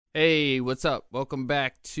Hey, what's up? Welcome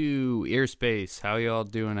back to Earspace. How y'all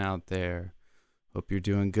doing out there? Hope you're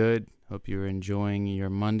doing good. Hope you're enjoying your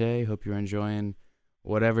Monday. Hope you're enjoying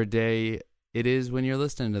whatever day it is when you're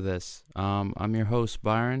listening to this. I'm your host,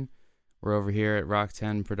 Byron. We're over here at Rock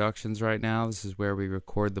 10 Productions right now. This is where we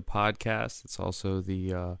record the podcast. It's also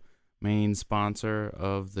the main sponsor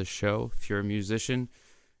of the show. If you're a musician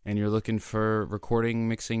and you're looking for recording,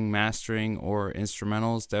 mixing, mastering, or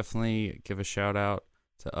instrumentals, definitely give a shout out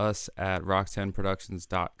to us at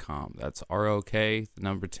rock10productions.com. That's ROK, the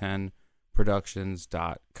number 10,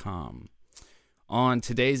 productions.com. On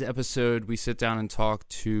today's episode, we sit down and talk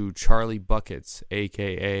to Charlie Buckets,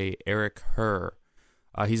 a.k.a. Eric Herr.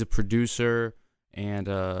 He's a producer and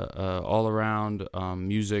all-around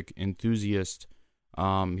music enthusiast.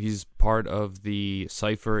 He's part of the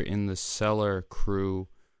Cypher in the Cellar crew.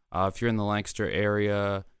 If you're in the Lancaster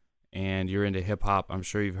area and you're into hip-hop, I'm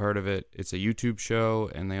sure you've heard of it. It's a YouTube show,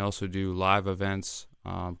 and they also do live events,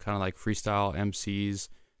 kind of like freestyle MCs.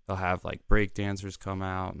 They'll have like break dancers come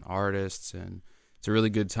out and artists, and it's a really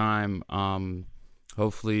good time.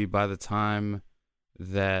 Hopefully by the time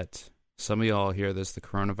that some of y'all hear this, the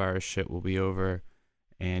coronavirus shit will be over,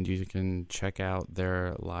 and you can check out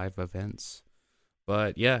their live events.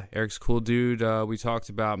 But yeah, Eric's a cool dude. We talked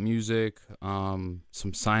about music, some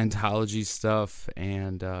Scientology stuff,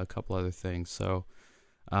 and a couple other things. So,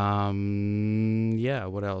 yeah,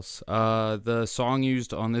 what else? The song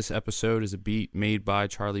used on this episode is a beat made by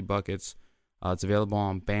Charlie Buckets. It's available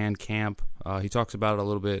on Bandcamp. He talks about it a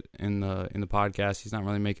little bit in the podcast. He's not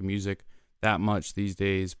really making music that much these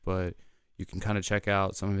days, but you can kind of check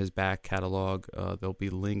out some of his back catalog. There'll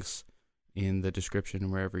be links in the description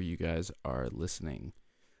wherever you guys are listening.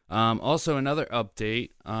 Also, another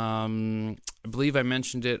update. I believe I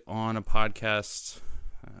mentioned it on a podcast,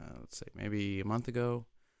 let's say maybe a month ago.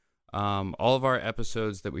 All of our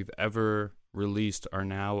episodes that we've ever released are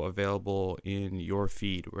now available in your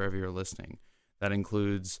feed, wherever you're listening. That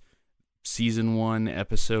includes Season 1,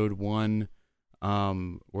 Episode 1,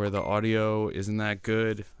 where the audio isn't that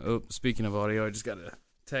good. Oh, speaking of audio, I just got a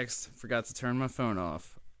text. Forgot to turn my phone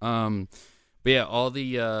off. But yeah, all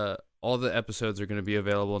the episodes are going to be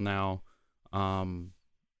available now,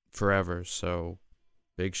 forever. So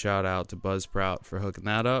big shout out to Buzzsprout for hooking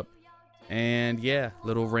that up. And yeah,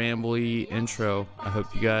 little rambly intro. I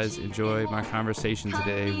hope you guys enjoy my conversation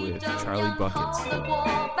today with Charlie Buckets. Hello.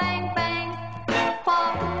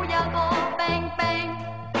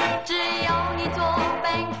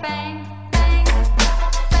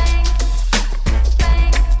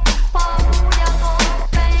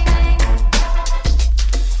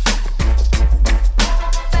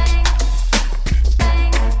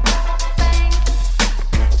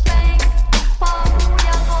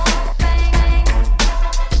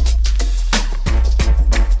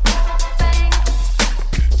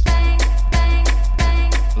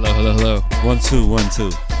 1 2 1 2.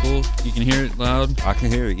 Cool. You can hear it loud? I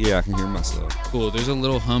can hear it. Yeah, I can hear myself. Cool. There's a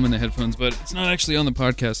little hum in the headphones, but it's not actually on the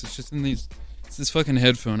podcast. It's just in it's this fucking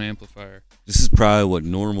headphone amplifier. This is probably what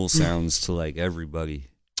normal sounds to like everybody.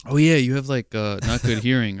 Oh yeah, you have like not good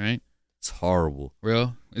hearing, right? It's horrible.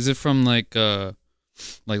 Real? Is it from like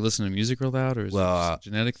listening to music real loud, or is it just a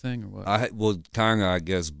genetic thing, or what? Kind of, I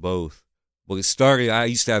guess both. Well, it started. I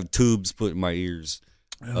used to have tubes put in my ears.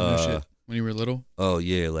 Oh no shit. When you were little? Oh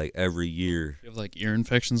yeah, like every year. You have like ear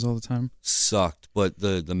infections all the time? Sucked, but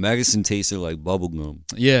the medicine tasted like bubble gum.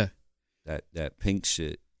 Yeah. That pink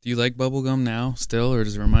shit. Do you like bubble gum now still, or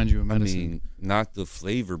does it remind you of medicine? I mean, not the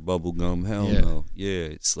flavor bubble gum. Hell no. Yeah,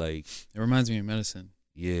 it's like it reminds me of medicine.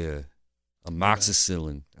 Yeah,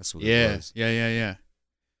 amoxicillin. That's what it was. Yeah.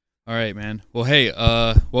 All right, man. Well, hey,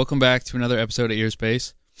 welcome back to another episode of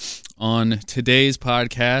Earspace. On today's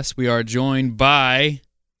podcast, we are joined by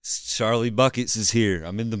Charlie Buckets is here.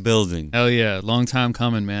 I'm in the building. Hell yeah. Long time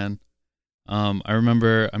coming, man. I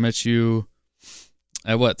remember I met you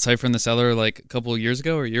at Cypher in the Cellar like a couple of years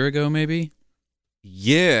ago or a year ago maybe?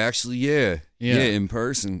 Yeah, actually, yeah, in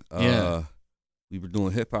person. Yeah. We were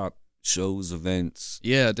doing hip-hop shows, events.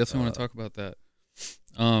 Yeah, definitely want to talk about that.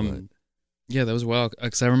 Yeah, that was wild.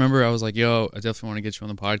 Because I remember I was like, yo, I definitely want to get you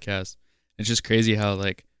on the podcast. It's just crazy how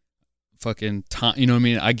like fucking time, you know what I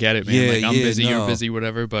mean? I get it, man. Yeah, like I'm busy, you're busy,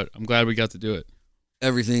 whatever, but I'm glad we got to do it.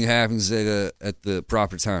 Everything happens at the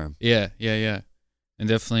proper time. Yeah. And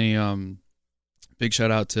definitely big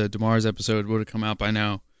shout out to Damar's episode, would have come out by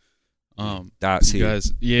now. That's you here.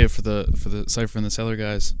 guys, yeah, for the Cypher in the Cellar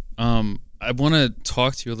guys. I want to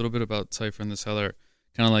talk to you a little bit about Cypher in the Cellar,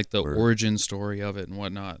 kind of like the origin story of it and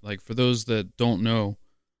whatnot. Like for those that don't know,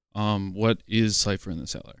 what is Cypher in the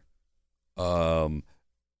Cellar?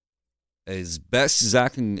 as best as I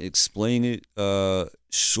can explain it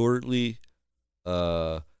shortly,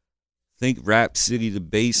 think Rap City, the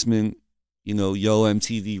basement, Yo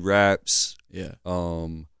MTV Raps. Yeah.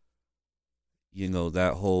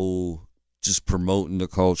 That whole just promoting the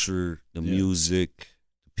culture, the music,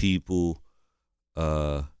 the people.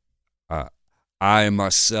 I and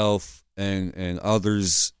myself and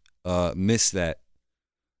others miss that.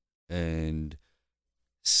 And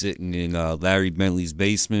sitting in Larry Bentley's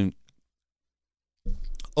basement,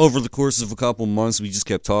 over the course of a couple months, we just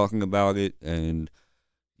kept talking about it, and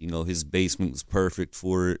his basement was perfect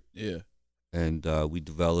for it. Yeah. And we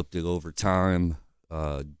developed it over time.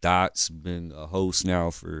 Dot's been a host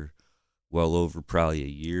now for well over probably a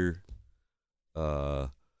year.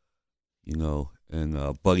 And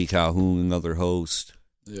Buddy Calhoun, another host.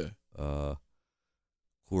 Yeah.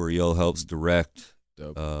 Corey O helps direct.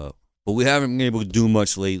 Dope. But we haven't been able to do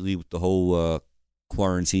much lately with the whole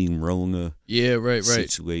quarantine Rona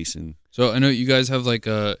situation. So I know you guys have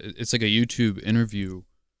it's like a YouTube interview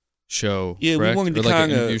show. Yeah, correct? we wanted to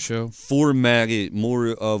kind of format it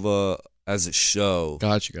more as a show.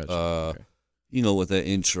 Gotcha. Okay. With an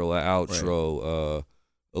intro, an outro,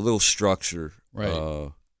 a little structure. Right.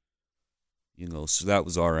 So that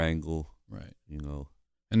was our angle. Right.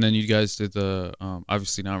 And then you guys did the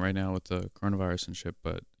obviously not right now with the coronavirus and shit,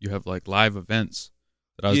 but you have live events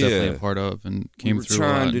that I was definitely a part of and came through. We were a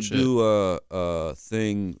lot trying to shit. do a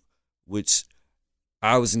thing which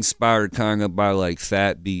I was inspired kind of by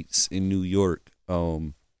Fat Beats in New York.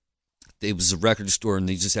 It was a record store and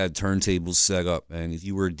they just had turntables set up, and if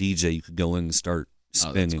you were a DJ, you could go in and start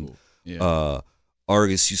spinning. Oh, that's cool. Yeah.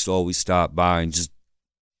 Artists used to always stop by and just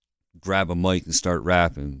grab a mic and start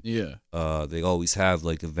rapping. Yeah. They always have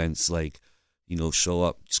events show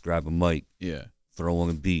up, just grab a mic, throw on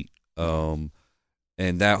a beat. And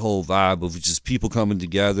that whole vibe of just people coming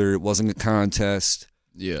together. It wasn't a contest.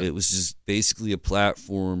 Yeah. It was just basically a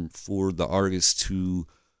platform for the artists to,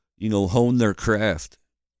 hone their craft.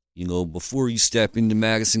 Before you step into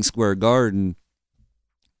Madison Square Garden,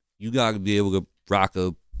 you got to be able to rock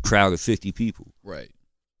a crowd of 50 people. Right.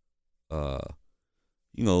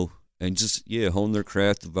 And just, hone their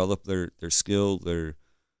craft, develop their skill, their,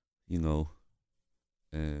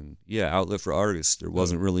 and outlet for artists. There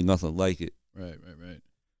wasn't really nothing like it. Right.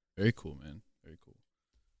 Very cool, man. Very cool.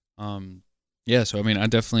 Yeah, so I mean, I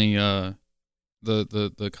definitely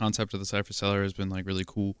the concept of the Cypher Cellar has been really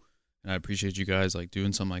cool, and I appreciate you guys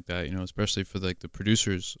doing something like that. Especially for the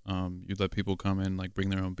producers. You let people come in bring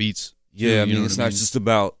their own beats. Yeah, I mean, it's not just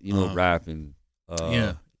about rapping.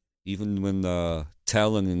 Even when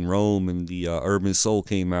Talon and Rome and the Urban Soul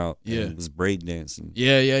came out, and it was breakdancing.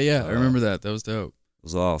 Yeah. I remember that. That was dope. It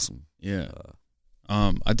was awesome. Yeah.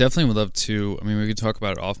 I definitely would love to. I mean, we could talk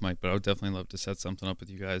about it off mic, but I would definitely love to set something up with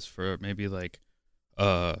you guys for maybe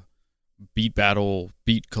beat battle,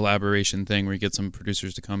 beat collaboration thing where you get some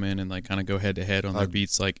producers to come in and kind of go head to head on their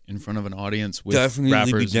beats in front of an audience with definitely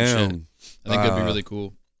rappers be down. and shit. I think that'd be really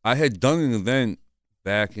cool. I had done an event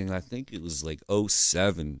back in, I think it was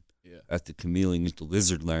 07 at the Chameleon at the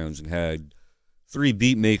Lizard Lounge, and had 3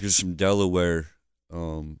 beat makers from Delaware.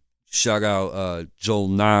 Shout out Joel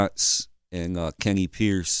Knotts and Kenny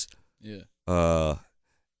Pierce. Yeah.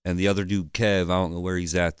 And the other dude, Kev, I don't know where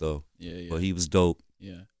he's at though. Yeah. But he was dope.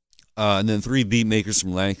 Yeah. And then 3 beat makers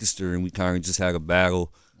from Lancaster, and we kind of just had a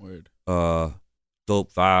battle. Word.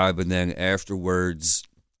 Dope vibe, and then afterwards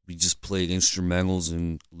we just played instrumentals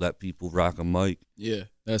and let people rock a mic. Yeah,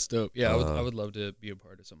 that's dope. Yeah, I would love to be a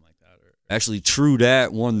part of something like that. Actually, True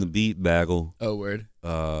Dat won the beat battle. Oh, word.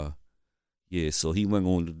 Yeah, so he went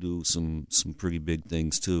on to do some pretty big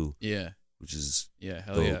things too. Yeah. Which is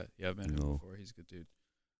hell dope, yeah. Yeah, I've met him before. He's a good dude.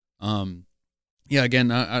 Yeah, again,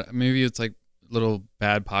 maybe it's little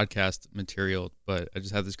bad podcast material, but I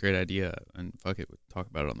just had this great idea, and fuck it, we'll talk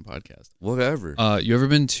about it on the podcast. Whatever. You ever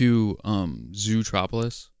been to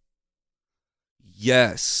Zootropolis?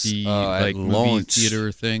 Yes. The movie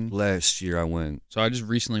theater thing. Last year I went. So I just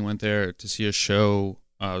recently went there to see a show.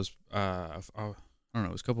 I don't know.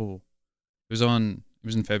 It was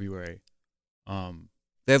in February.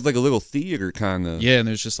 They have a little theater kind of. Yeah, and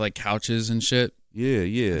there's just couches and shit.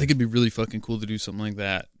 Yeah. I think it'd be really fucking cool to do something like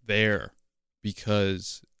that there,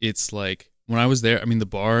 because it's when I was there, I mean, the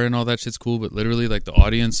bar and all that shit's cool, but literally the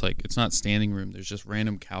audience, it's not standing room. There's just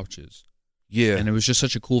random couches. Yeah. And it was just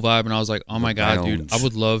such a cool vibe, and I was like, oh my God, dude, I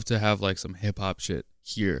would love to have some hip hop shit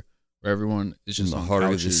here where everyone is just in the on heart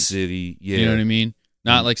couches. of the city. Yeah. You know what I mean?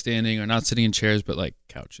 Not standing or not sitting in chairs, but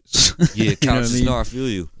couches. Yeah, couches. You know what I mean? No, I feel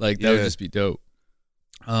you. That would just be dope.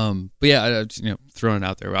 But yeah, I throwing it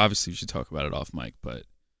out there. Obviously, we should talk about it off mic, but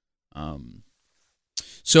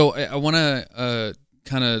So I want to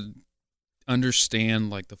kind of understand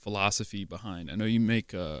like the philosophy behind. I know you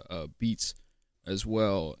make beats as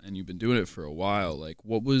well, and you've been doing it for a while. Like,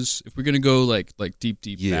 what was, if we're gonna go like deep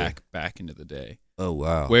back into the day? Oh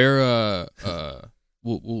wow. Where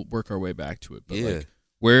we'll work our way back to it. But like,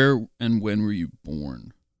 where and when were you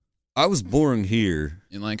born? I was born here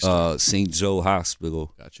In Lancaster, St. Joe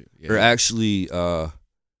Hospital. Got you. Or actually,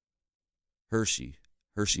 Hershey,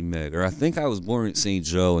 Med. Or I think I was born at St.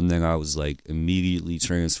 Joe, and then I was like immediately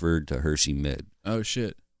transferred to Hershey Med. Oh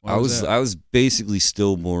shit! I was basically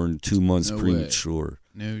stillborn 2 months premature.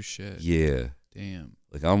 No shit. Yeah. Damn.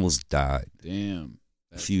 Like I almost died. Damn.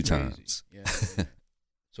 A few times. Yeah.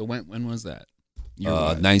 So when was that?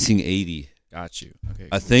 1980. Got you. Okay.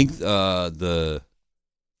 I think the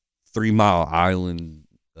 3 Mile Island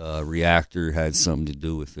reactor had something to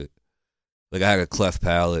do with it. Like I had a cleft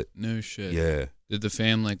palate. No shit. Yeah. Did the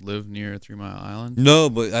fam like live near 3 Mile Island? No,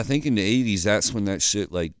 but I think in the 80s that's when that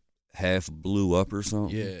shit like half blew up or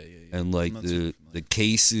something. Yeah. And like the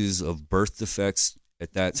cases of birth defects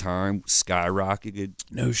at that time skyrocketed.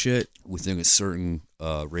 No shit. Within a certain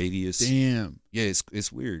radius. Damn. Yeah,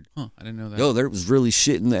 it's weird. Huh, I didn't know that. Yo, there was really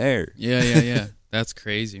shit in the air. Yeah. That's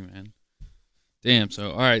crazy, man. Damn.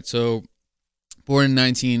 So, all right. So, born in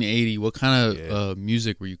 1980, what kind of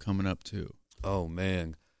music were you coming up to? Oh,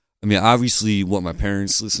 man. I mean, obviously what my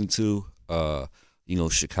parents listened to,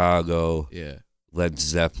 Chicago. Yeah. Led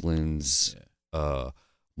Zeppelins. Yeah.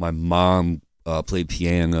 My mom played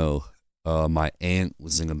piano. My aunt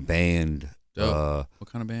was in a band. Dope. What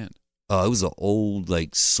kind of band? It was an old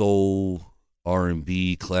like soul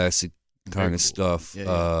R&B classic kind of stuff.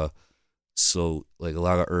 Yeah. So like a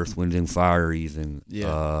lot of Earth, Wind and Fire even.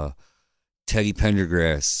 Yeah. Teddy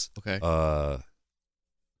Pendergrass. Okay.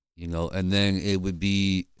 And then it would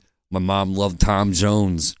be my mom loved Tom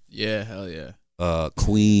Jones. Yeah, hell yeah.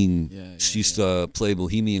 Queen. Yeah, she used to play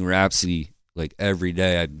Bohemian Rhapsody like every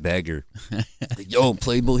day. I'd beg her, like, yo,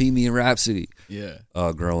 play Bohemian Rhapsody. Yeah.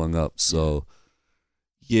 Growing up, so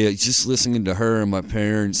yeah, just listening to her and my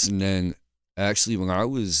parents, and then actually when I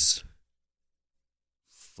was,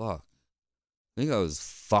 I think I was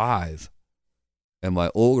 5, and my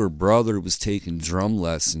older brother was taking drum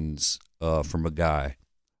lessons from a guy.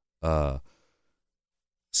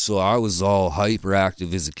 So I was all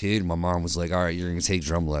hyperactive as a kid. My mom was like, all right, you're going to take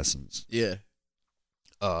drum lessons. Yeah.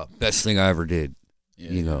 Best thing I ever did,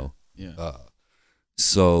 Yeah.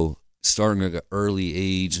 So starting at an early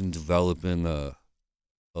age and developing a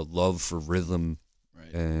love for rhythm,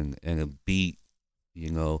 right, and a beat,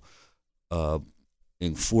 in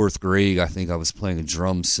 4th grade, I think I was playing a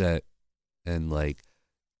drum set, and like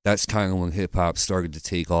that's kind of when hip hop started to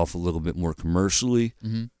take off a little bit more commercially.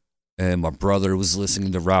 Mm-hmm. And my brother was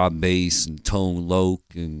listening to Rob Bass and Tone Loc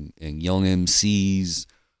and Young MCs.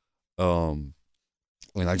 And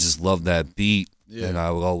I just loved that beat. Yeah. And I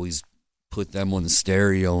would always put them on the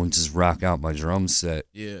stereo and just rock out my drum set.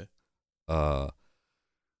 Yeah. So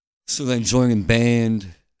then joining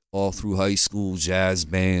band all through high school, jazz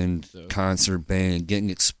band, concert band, getting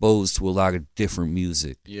exposed to a lot of different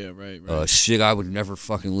music. Yeah, right. Shit I would never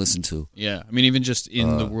fucking listen to. Yeah, I mean, even just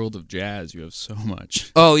in the world of jazz, you have so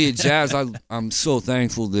much. Oh, yeah, jazz. I'm so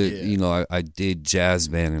thankful that, I did jazz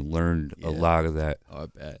band and learned a lot of that. Oh, I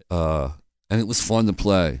bet. And it was fun to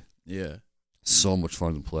play. Yeah. So much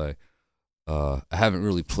fun to play. I haven't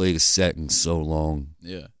really played a set in so long.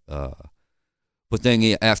 Yeah. But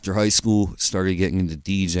then after high school, started getting into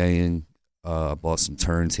DJing. Bought some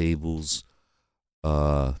turntables.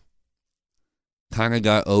 Kind of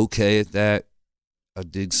got okay at that. I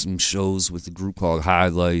did some shows with a group called High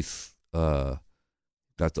Life. Got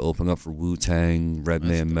to open up for Wu-Tang,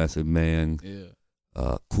 Redman, Method Man.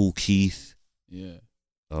 Yeah. Cool Keith. Yeah.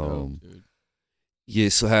 Dude. Yeah,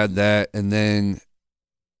 so I had that. And then,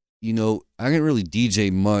 I didn't really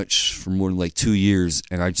DJ much for more than like 2 years.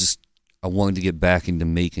 And I wanted to get back into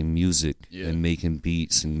making music and making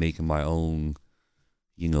beats and making my own,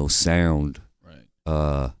 sound.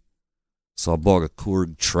 Right. So I bought a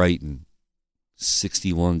Korg Triton,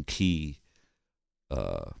 61 key.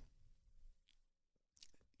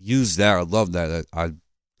 Used that. I love that. I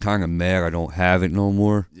kind of mad I don't have it no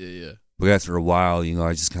more. Yeah. But after a while,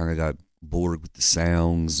 I just kind of got bored with the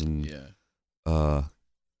sounds, and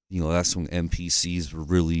that's when MPCs were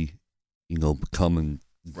really, becoming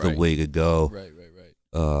the way to go.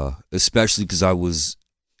 Right. Especially because I was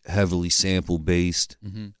heavily sample based.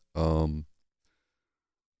 Mm-hmm.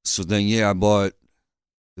 So then, I bought.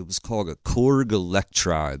 It was called a Korg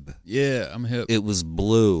Electribe. Yeah, I'm hip. It was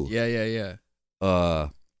blue. Yeah.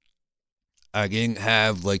 I didn't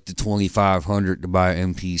have like the 2,500 to buy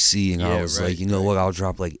an MPC, and I was like, you know what? I'll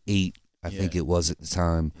drop like 8. I think it was at the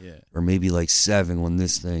time, or maybe like 7 on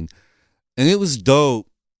this thing, and it was dope.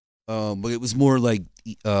 But it was more like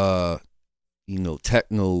techno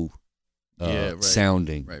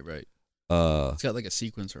sounding. Right. It's got like a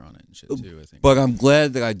sequencer on it and shit too, I think. But I'm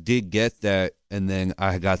glad that I did get that, and then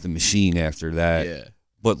I got the machine after that. Yeah.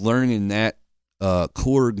 But learning that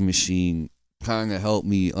Korg machine kind of helped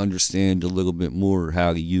me understand a little bit more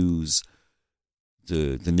how to use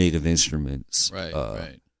the native instruments. Right.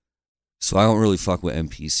 So I don't really fuck with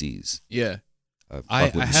MPCs. Yeah. I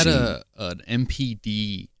had an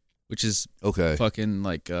MPD, which is fucking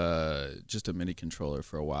like just a MIDI controller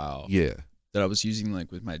for a while. Yeah. That I was using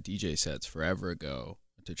like with my DJ sets forever ago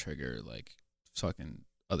to trigger like fucking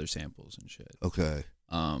other samples and shit. Okay.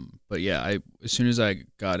 But yeah, as soon as I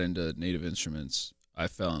got into native instruments, I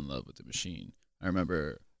fell in love with the machine. I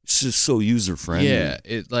remember it's just so user friendly. Yeah,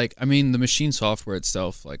 the machine software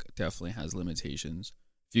itself like definitely has limitations.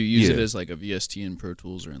 If you use it as like a VST in Pro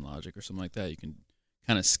Tools or in Logic or something like that, you can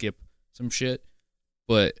kind of skip some shit.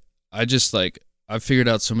 But I just like I've figured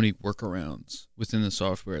out so many workarounds within the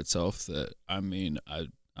software itself that I'm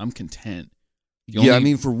content. I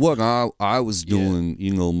mean, for what I was doing,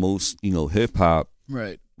 most hip hop,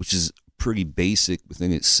 right, which is pretty basic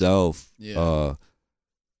within itself. Yeah.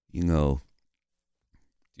 The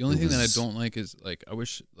only thing that I don't like is like I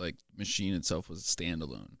wish like Machine itself was a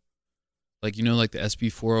standalone. Like like the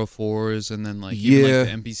SB404s and then like even like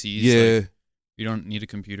the MPCs. Yeah. Like, you don't need a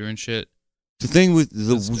computer and shit. The thing with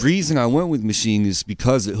the reason I went with Machine is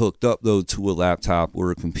because it hooked up though to a laptop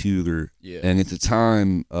or a computer. Yeah. And at the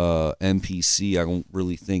time, MPC I don't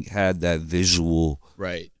really think had that visual.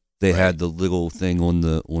 Right. They had the little thing on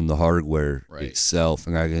the hardware itself,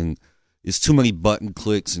 and it's too many button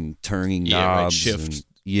clicks and turning knobs.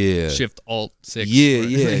 Right. Shift Alt 6.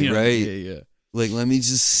 Yeah, right. Yeah. Like, let me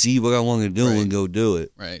just see what I want to do and go do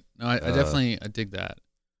it. Right. No, I definitely dig that.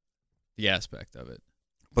 The aspect of it.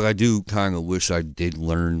 But I do kind of wish I did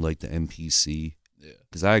learn, like, the MPC. Yeah.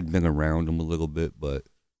 Because I had been around them a little bit, but...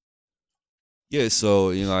 Yeah,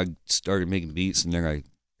 so, I started making beats, and then I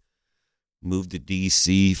moved to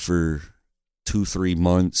D.C. for 2-3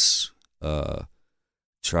 months.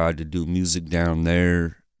 Tried to do music down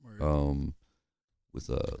there with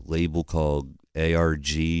a label called ARG.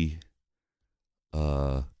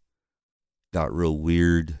 Got real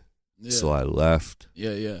weird, so I left.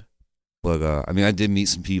 Yeah. But I did meet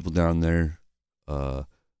some people down there. I'm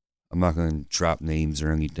not gonna drop names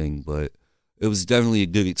or anything, but it was definitely a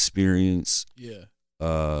good experience. Yeah.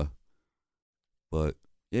 But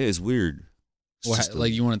yeah, it's weird.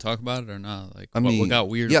 Like, you want to talk about it or not? Like, what got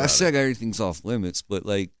weird? Yeah, I said everything's off limits, but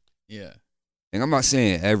like, yeah. And I'm not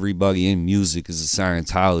saying everybody in music is a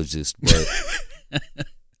Scientologist, but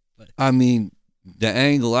I mean, the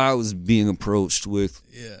angle I was being approached with,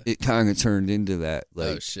 it kind of turned into that. Like,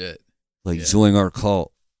 oh shit! Like, join our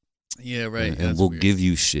cult. Yeah, right. And we'll give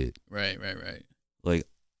you shit. Right. Like,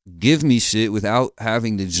 give me shit without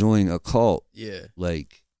having to join a cult. Yeah.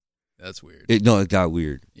 Like, that's weird. It got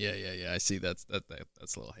weird. Yeah. I see. That's a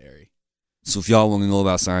little hairy. So if y'all want to know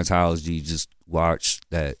about Scientology, just watch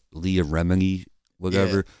that Leah Remini,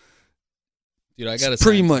 whatever. Yeah. Dude, I got it's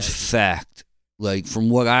pretty much fact. Like, from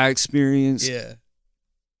what I experienced. Yeah.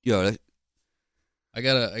 Yo, I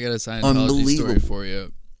got a Scientology story for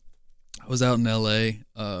you. I was out in L.A.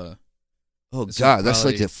 Oh God, that's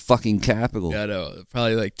like the fucking capital. Yeah, I know.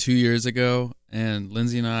 Probably like 2 years ago, and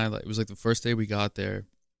Lindsay and I, like, it was like the first day we got there.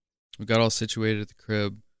 We got all situated at the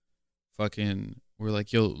crib. We're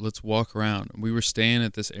like, yo, let's walk around. And we were staying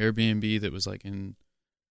at this Airbnb that was like I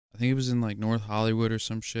think it was in like North Hollywood or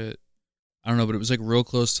some shit. I don't know, but it was like real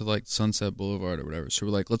close to like Sunset Boulevard or whatever. So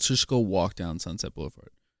we're like, let's just go walk down Sunset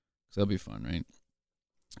Boulevard. Because that'll be fun, right?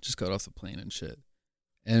 Just got off the plane and shit.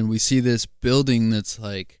 And we see this building that's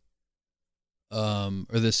like, or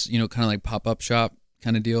this, kind of like pop-up shop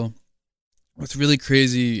kind of deal with really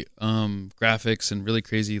crazy graphics and really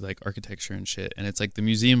crazy like architecture and shit. And it's like the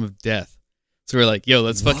Museum of Death. So we're like, yo,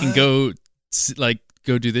 let's fucking go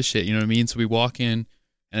do this shit. You know what I mean? So we walk in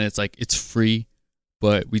and it's like, it's free,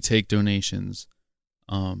 but we take donations.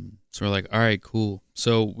 So we're like, all right, cool.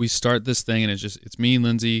 So we start this thing and it's me and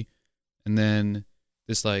Lindsay and then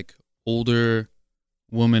this like older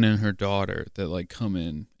woman and her daughter that like come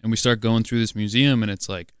in, and we start going through this museum, and it's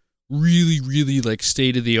like really, really like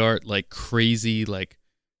state of the art, like crazy, like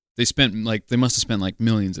they must have spent like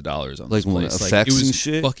millions of dollars on this place. Like, it was and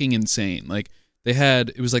shit? Fucking insane. Like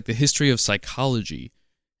it was like the history of psychology,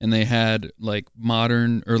 and they had like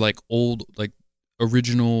modern or like old like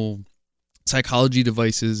original psychology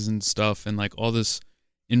devices and stuff, and like all this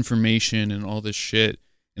information and all this shit.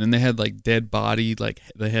 And then they had like dead body, like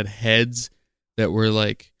they had heads that were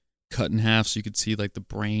like cut in half so you could see like the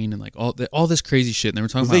brain and like all this crazy shit. And they were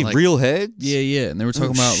talking Were about they like real heads? Yeah. And they were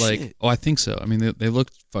talking about shit. like, I think so. I mean, they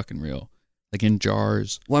looked fucking real, like in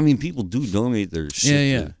jars. Well, I mean, people do donate their shit.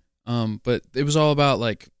 Yeah. But it was all about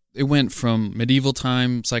like, it went from medieval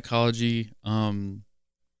time psychology, not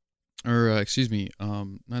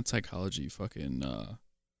psychology, fucking,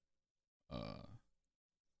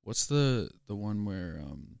 what's the one where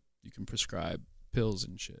you can prescribe pills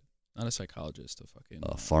and shit? Not a psychologist, a fucking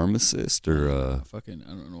A pharmacist or a fucking, I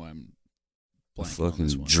don't know why I'm blanking on fucking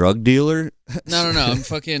this one. drug dealer? No,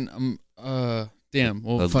 damn.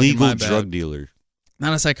 Well, A fucking legal my bad. drug dealer.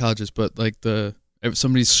 Not a psychologist, but like if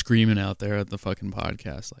somebody's screaming out there at the fucking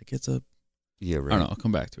podcast, like it's a, Yeah, right. I don't know, I'll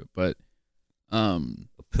come back to it, but A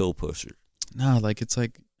pill pusher. no, like it's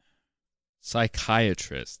like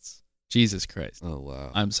psychiatrists. Jesus Christ. Oh,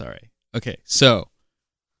 wow. I'm sorry. Okay, so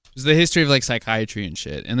it was the history of like psychiatry and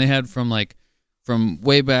shit, and they had from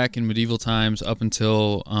way back in medieval times up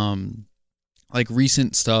until like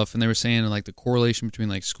recent stuff, and they were saying like the correlation between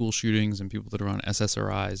like school shootings and people that are on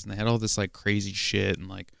SSRIs, and they had all this like crazy shit and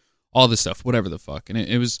like all this stuff, whatever the fuck, and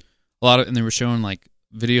it was a lot of, and they were showing like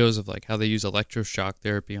videos of like how they use electroshock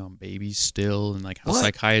therapy on babies still, and like how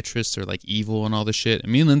psychiatrists are like evil and all this shit.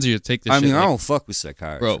 And me and Lindsay would take this shit. I mean, I don't fuck with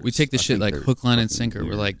psychiatrists. Bro, we take this shit like hook, line, and sinker.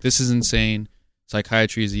 We're like, this is insane.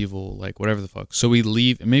 Psychiatry is evil, like whatever the fuck. So we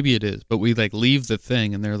leave, and maybe it is, but we like leave the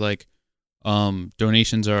thing, and they're like,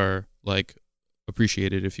 donations are like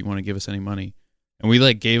appreciated if you want to give us any money. And we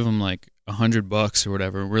like gave them like $100 or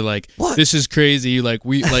whatever. We're like, what? This is crazy. Like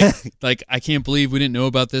we like I can't believe we didn't know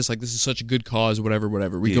about this. Like this is such a good cause. Whatever.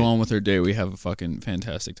 We go on with our day. We have a fucking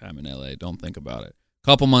fantastic time in LA. Don't think about it. A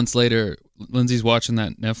couple months later, Lindsay's watching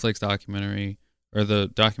that Netflix documentary or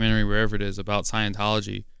the documentary wherever it is about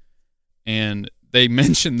Scientology, and they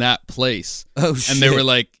mentioned that place. Oh shit! And they were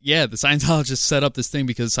like, yeah, the Scientologists set up this thing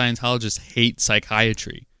because Scientologists hate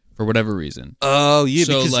psychiatry. For whatever reason. Oh, yeah,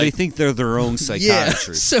 so, because like, they think they're their own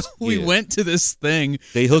psychiatrists. Yeah, so we went to this thing.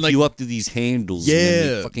 They hook you up to these handles. Yeah. And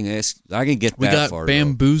then they fucking ask. I can get that far. We got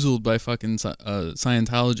bamboozled by fucking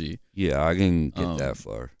Scientology. Yeah, I can get that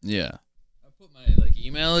far. Yeah. I put my like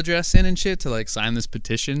email address in and shit to like sign this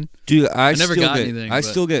petition. Dude, I never got anything. I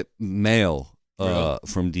still get mail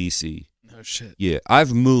from DC. Oh, shit. Yeah,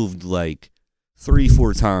 I've moved like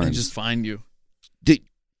 3-4 times. And just find you. Dude,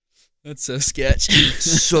 that's so sketch.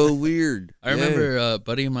 So weird. I remember a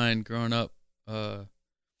buddy of mine growing up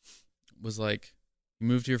was like, he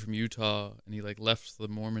moved here from Utah and he like left the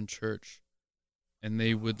Mormon church, and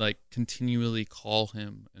they would like continually call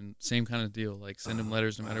him and same kind of deal, like send him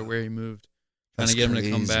letters no matter where he moved, trying to get him to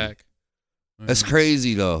come back. That's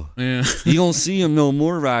crazy though. Yeah. You don't see him no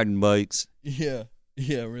more riding bikes. Yeah,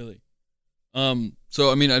 really.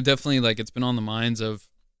 So I mean, I definitely like it's been on the minds of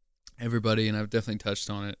everybody, and I've definitely touched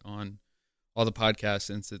on it on all the podcasts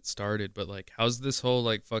since it started. But like, how's this whole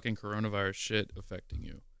like fucking coronavirus shit affecting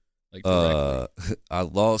you? Like, directly? I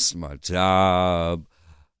lost my job.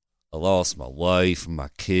 I lost my wife, my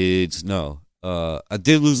kids. No, I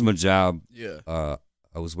did lose my job. Yeah.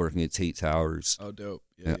 I was working at Tate Towers. Oh, dope.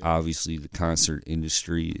 Yeah, and obviously the concert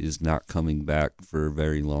industry is not coming back for a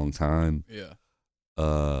very long time. Yeah.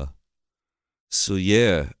 So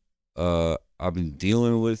yeah, I've been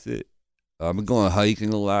dealing with it. I've been going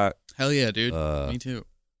hiking a lot. Hell yeah, dude. Me too.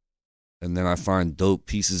 And then I find dope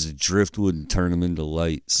pieces of driftwood and turn them into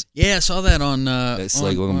lights. Yeah, I saw that on. That's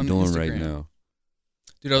like what I'm doing Instagram right now.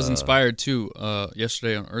 Dude, I was inspired too.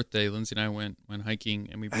 Yesterday on Earth Day, Lindsay and I went hiking,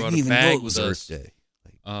 and we brought a bag with us. Earth Day.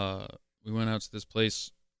 We went out to this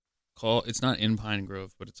place called. It's not in Pine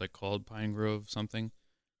Grove, but it's like called Pine Grove something.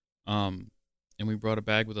 And we brought a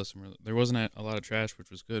bag with us, and there wasn't a lot of trash, which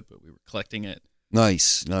was good, but we were collecting it.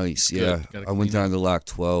 Nice. Yeah. I went down to Lock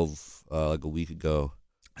 12 like a week ago.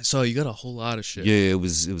 I saw you got a whole lot of shit. Yeah, it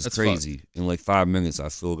was that's crazy. Fucked. In like 5 minutes, I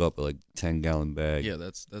filled up a like 10-gallon bag. Yeah,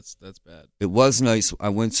 that's bad. It was nice. I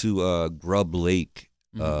went to Grub Lake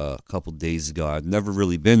a couple days ago. I'd never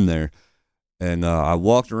really been there, and I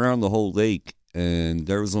walked around the whole lake, and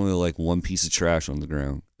there was only like one piece of trash on the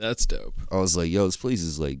ground. That's dope. I was like, yo, this place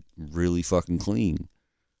is like really fucking clean.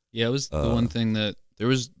 Yeah, it was the one thing that there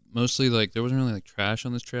was mostly like there wasn't really like trash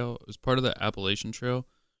on this trail. It was part of the Appalachian Trail.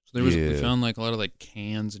 So there was we found like a lot of like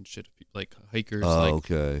cans and shit, like hikers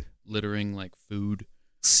littering like food.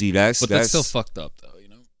 See, that's still fucked up though, you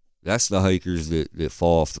know. That's the hikers that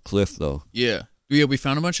fall off the cliff though. Yeah. Yeah, we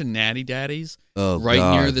found a bunch of natty daddies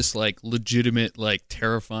near this like legitimate like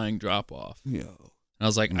terrifying drop off. Yeah. I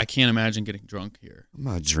was like, I can't imagine getting drunk here. I'm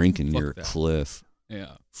not drinking Fuck near a that. cliff.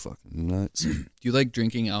 Yeah. Fucking nuts. Do you like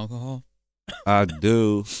drinking alcohol? I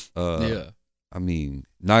do. Yeah. I mean,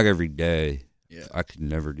 not every day. Yeah. I could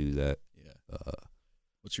never do that. Yeah.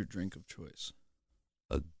 What's your drink of choice?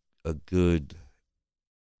 A good,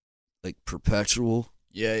 like, perpetual.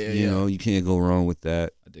 Yeah. You know, you can't go wrong with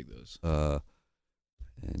that. I dig those. And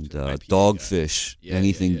IPA dogfish. guy. Yeah,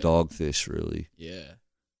 Anything yeah. dogfish, really. Yeah.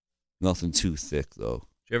 Nothing too thick, though.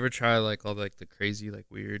 Did you ever try like all like the crazy, like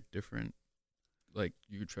weird, different, like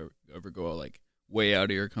you ever go like way out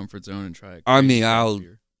of your comfort zone and try? I mean, I'll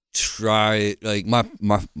beer? try it. Like my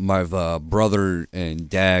brother and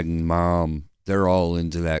dad and mom, they're all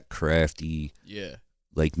into that crafty, Yeah.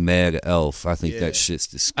 like Mad Elf. I think Yeah. that shit's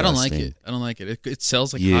I disgusting. don't like it. It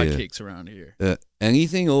sells like Yeah. hotcakes around here.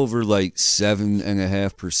 Anything over like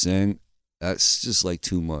 7.5%, that's just like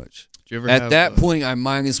too much. Do you ever At have, that point, I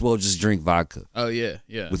might as well just drink vodka Oh yeah.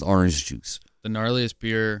 with orange juice. The gnarliest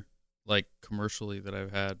beer, like commercially that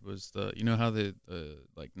I've had was you know how the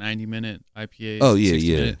like 90-minute IPA. Oh, yeah,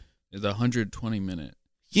 60-minute, the 120-minute.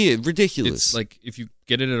 Yeah, ridiculous. It's like if you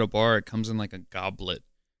get it at a bar, it comes in like a goblet.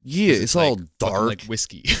 yeah, it's all like, fucking dark. like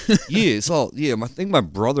whiskey. Yeah, it's all. Yeah, I think my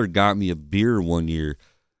brother got me a beer one year,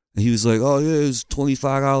 and he was like, "Oh yeah, it's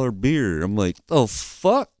 $25 beer." I'm like, "Oh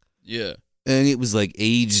fuck!" Yeah. And it was like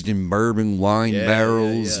aged in bourbon wine Yeah,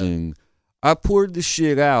 barrels, yeah. and I poured the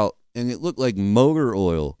shit out, and it looked like motor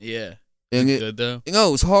oil. Yeah. And Is it good though? No,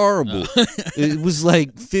 it was horrible. Oh. It was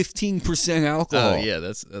like 15% alcohol. Oh yeah,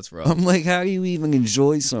 that's rough. I'm like, how do you even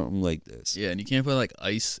enjoy something like this? Yeah, and you can't put like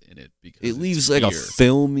ice in it because It it's leaves like a beer.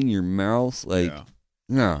 film in your mouth. Like, yeah.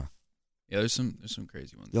 nah, Yeah, there's some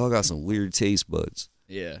crazy ones. y'all got some weird taste buds.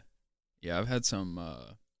 Yeah. Yeah, I've had some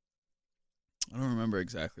I don't remember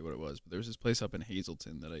exactly what it was, but there was this place up in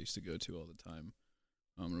Hazleton that I used to go to all the time.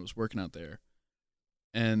 And I was working out there.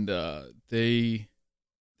 And they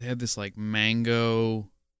had this like mango,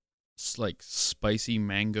 like spicy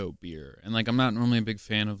mango beer. And like I'm not normally a big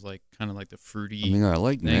fan of like kind of like the fruity, I mean, I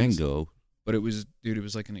like things. mango. but it was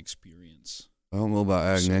like an experience. I don't know about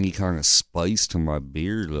adding any kind of spice to my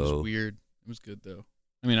beer, It was though. weird. It was good though.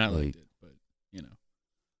 I mean, I liked Like- it, but you know.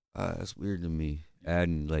 That's weird to me.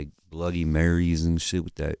 Adding like Bloody Marys and shit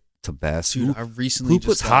with that Tabasco. Dude, I recently Who just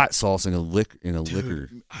puts got- hot sauce in a liquor?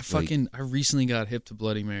 Dude, I recently got hip to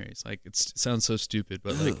Bloody Marys. Like it sounds so stupid,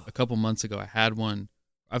 but like Ugh. a couple months ago, I had one.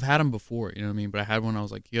 I've had them before, you know what I mean? But I had one. I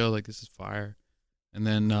was like, yo, like this is fire. And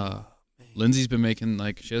then Lindsay's been making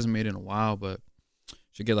like she hasn't made it in a while, but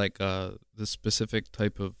she'd get like the specific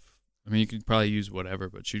type of. I mean, you could probably use whatever,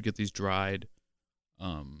 but she'd get these dried,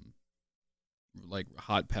 like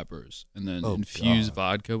hot peppers, and then Oh, infuse God.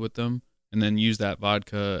 vodka with them, and then use that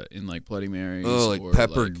vodka in like Bloody Marys. Oh, like or,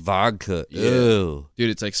 peppered like- vodka. Yeah. Ew. Dude,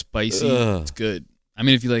 it's like spicy. Ugh. It's good. I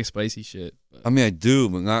mean, if you like spicy shit. But I mean, I do,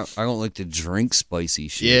 but not. I don't like to drink spicy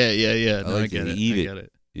shit. yeah. I No, like I get to it. eat I it. get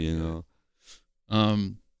it. You know.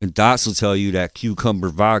 Um, And Dots will tell you that cucumber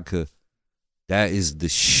vodka, that is the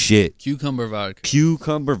shit. cucumber vodka.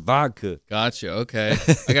 Cucumber vodka. Gotcha. Okay.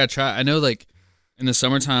 I gotta try. I know, like in the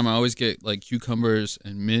summertime, I always get like cucumbers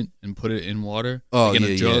and mint and put it in water, Oh, like in yeah,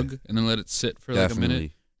 a jug, and then let it sit for like a minute, Definitely.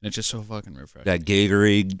 and it's just so fucking refreshing. That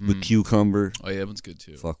Gatorade with Mm. cucumber. Oh yeah, that one's good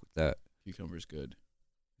too. Fuck with that. Cucumber's good.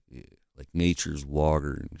 Yeah. Like nature's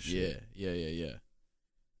water and shit. Yeah.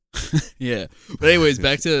 Yeah. But anyways,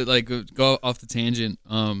 back to like go off the tangent.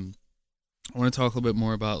 I want to talk a little bit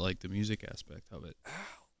more about like the music aspect of it.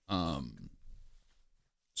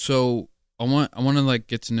 So I want to like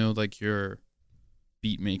get to know like your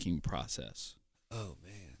beat making process. Oh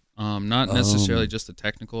man. Not necessarily just the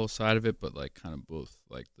technical side of it, but like kind of both.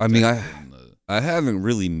 Like the I mean, technical and the I haven't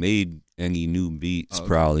really made any new beats Oh, okay.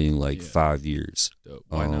 probably in like Yeah. 5 years. dope.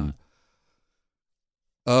 Why not?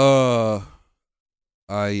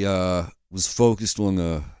 I was focused on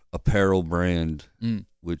a apparel brand, Mm.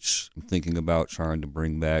 which I'm thinking about trying to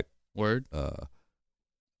bring back. Word.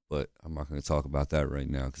 But I'm not going to talk about that right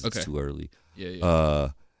now because Okay. it's too early. Yeah.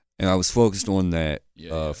 And I was focused on that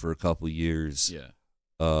Yeah. for a couple years. Yeah.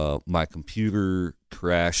 My computer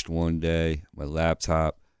crashed one day, my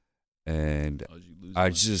laptop, and Oh, did you lose a I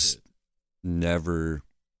bunch of just shit? never,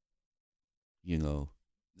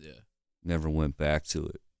 Yeah. never went back to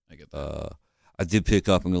it. I get that. I did pick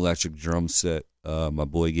up an electric drum set. My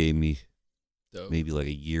boy gave me Dope. maybe like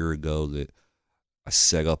a year ago that I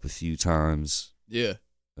set up a few times Yeah.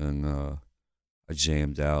 and I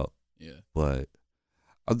jammed out. Yeah. But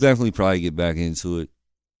I'll definitely probably get back into it.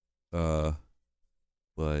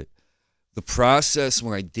 But the process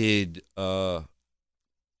when I did, I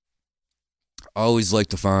always like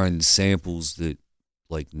to find samples that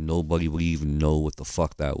like nobody would even know what the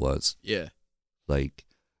fuck that was. Yeah. Like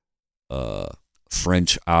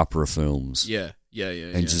French opera films. Yeah.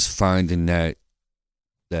 And just finding that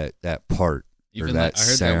part. Even or that like, I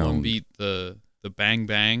heard sound. that one beat, the Bang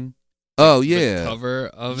Bang. Oh yeah, the cover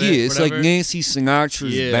of it. Yeah, it's whatever. like Nancy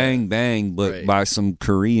Sinatra's Bang Bang, but Right. by some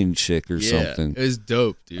Korean chick or something. It was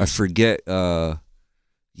dope, dude. I forget.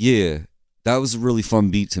 Yeah, that was a really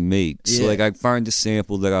fun beat to make. So Yeah. like, I find a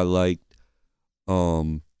sample that I liked,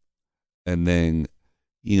 and then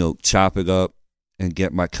chop it up and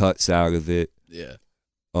get my cuts out of it. Yeah.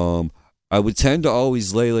 I would tend to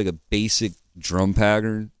always lay like a basic drum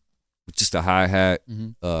pattern with just a hi-hat,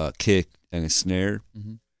 kick, and a snare.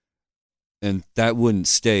 Mm-hmm. And that wouldn't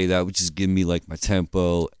stay. That would just give me like my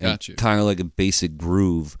tempo and kind of like a basic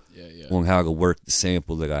groove on how to work the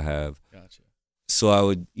sample that I have. Gotcha. So I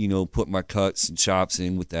would, put my cuts and chops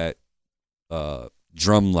in with that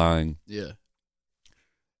drum line. Yeah.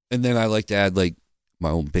 And then I like to add like my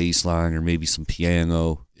own bass line or maybe some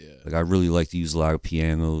piano. Yeah. Like I really like to use a lot of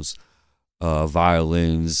pianos,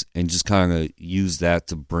 violins, and just kind of use that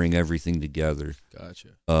to bring everything together. Gotcha.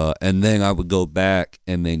 And then I would go back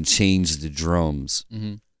and then change the drums.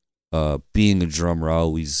 Mm-hmm. Being a drummer, I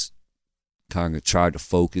always kind of try to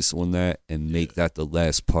focus on that and make that the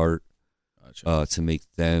last part. Gotcha. To make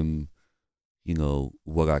them,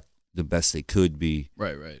 the best they could be.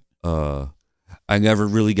 Right. I never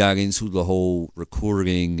really got into the whole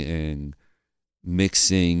recording and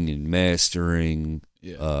mixing and mastering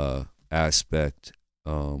aspect.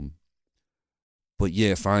 But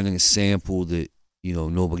yeah, finding a sample that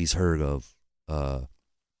nobody's heard of.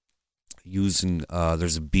 Using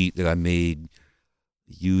there's a beat that I made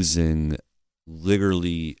using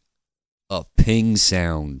literally a ping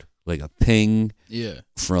sound, like a ping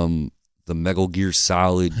from the Metal Gear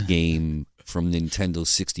Solid game from Nintendo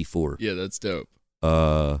 64. Yeah, that's dope.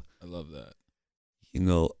 I love that.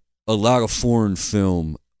 A lot of foreign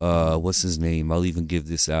film. What's his name? I'll even give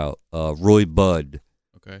this out. Roy Budd.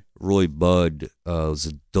 Okay. Roy Budd was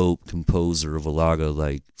a dope composer of a lot of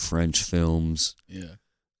like French films. Yeah.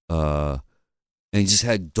 And he just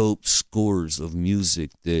had dope scores of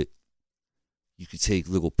music that you could take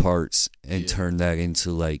little parts and turn that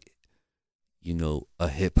into like, a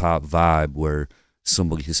hip hop vibe where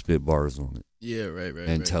somebody could spit bars on it. Yeah, right.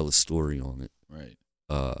 And tell a story on it. Right.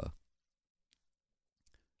 I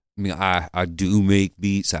mean, I do make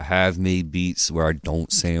beats. I have made beats where I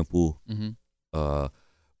don't sample. Mm-hmm.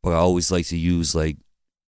 But I always like to use like,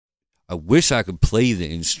 I wish I could play the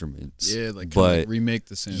instruments. Yeah, like remake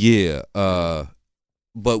the sample. Yeah.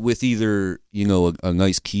 But with either a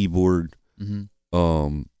nice keyboard, and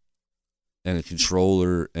a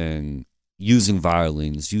controller, and using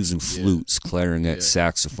violins, using flutes, clarinet,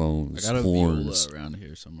 saxophones, I got a horns viola around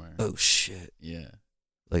here somewhere. Oh shit! Yeah.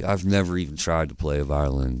 Like I've never even tried to play a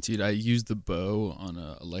violin. Dude, I used the bow on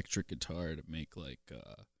an electric guitar to make like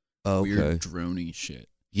Okay. weird drony shit.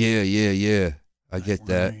 Yeah. I get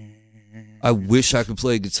that. I wish I could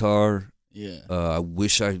play guitar. Yeah. I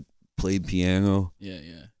wish I played piano. Yeah.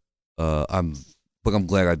 But I'm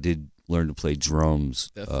glad I did learn to play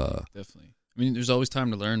drums. Definitely. I mean, there's always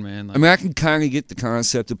time to learn, man. Like, I mean, I can kind of get the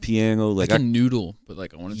concept of piano. Like I can noodle, but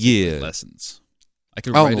like I want to take lessons. I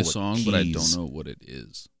could write a song, but I don't know what it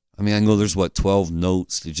is. I mean, I know there's 12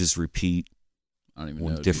 notes to just repeat. I don't even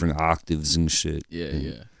on know. different octaves and shit.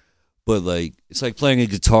 Yeah. But like, it's like playing a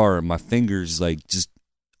guitar, and my fingers like just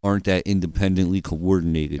aren't that independently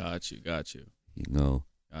coordinated. Got you. Got you.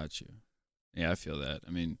 Yeah, I feel that.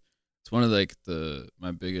 I mean, it's one of like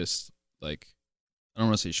my biggest like, I don't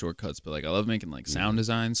want to say shortcuts, but like I love making like sound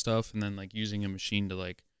design stuff, and then like using a machine to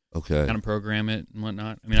like kind of program it and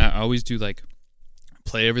whatnot. I mean, I always do like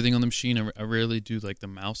play everything on the machine. I rarely do like the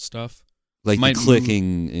mouse stuff. Like the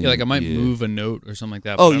clicking. Like I might move a note or something like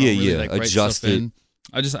that. Oh, but I don't really, like, adjust it. in.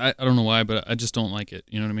 I don't know why, but I just don't like it.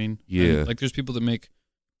 You know what I mean? Yeah. And, like there's people that make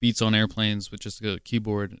beats on airplanes with just a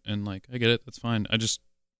keyboard, and like I get it, that's fine.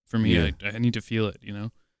 For me, I need to feel it,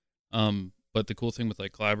 But the cool thing with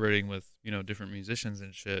like collaborating with different musicians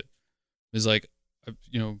and shit is like,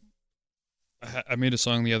 I made a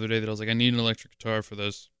song the other day that I was like, I need an electric guitar for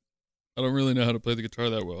this. I don't really know how to play the guitar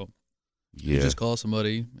that well. Yeah. You just call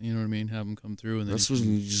somebody, you know what I mean? Have them come through, and then that's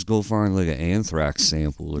when you just go find like an Anthrax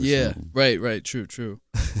sample or something. Right. True.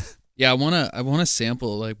 Yeah, I wanna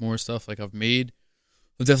sample like more stuff. Like I've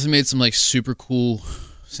definitely made some like super cool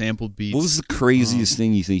sampled beats. What was the craziest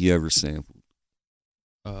thing you think you ever sampled?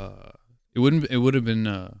 It would have been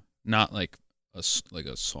not like a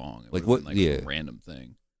song. It like what? Like a random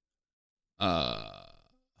thing. Like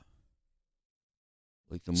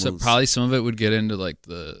the so probably some of it would get into like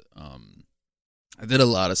the I did a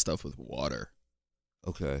lot of stuff with water.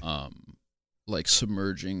 Okay. Like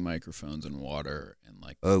submerging microphones in water and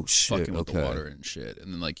like Oh shit. fucking with Okay. the water and shit,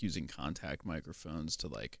 and then like using contact microphones to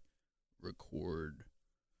like record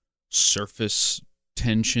surface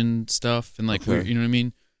tension stuff and like Okay. you know what I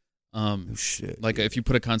mean? Oh shit. Like yeah. if you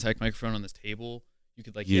put a contact microphone on this table, you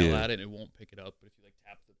could like yell at it and it won't pick it up, but if you like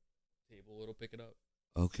tap the table, it'll pick it up.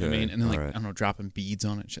 Okay. You know what I mean? And then like All right. I don't know, dropping beads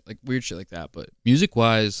on it, shit, like weird shit like that. But music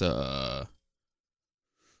wise, I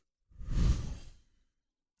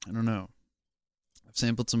don't know. I've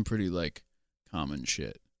sampled some pretty like common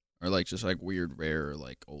shit, or like just like weird, rare,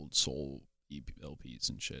 like old soul LPs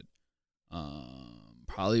and shit.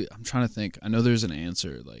 Probably I'm trying to think. I know there's an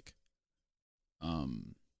answer. Like,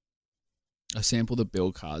 I sampled a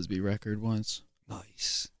Bill Cosby record once.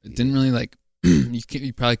 Nice. It didn't really like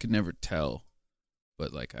you probably could never tell,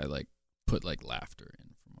 but like I like put like laughter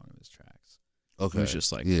in from one of his tracks. Okay. It was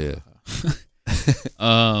just like yeah.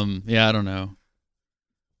 yeah, I don't know.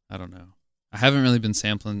 I haven't really been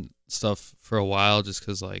sampling stuff for a while just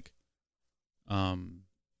because like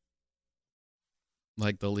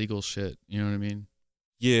the legal shit, you know what I mean?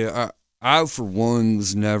 Yeah, I for one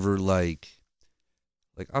was never like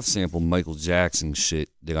I've sampled Michael Jackson shit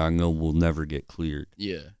that I know will never get cleared.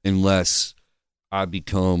 Yeah. Unless I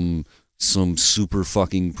become some super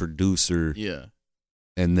fucking producer. Yeah.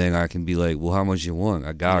 And then I can be like, well, how much you want?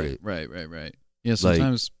 I got it. Right. Yeah,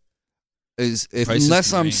 sometimes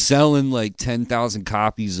Unless I'm range. selling like 10,000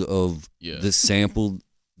 copies of Yeah. the sample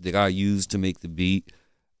that I used to make the beat,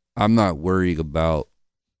 I'm not worried about,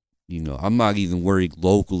 I'm not even worried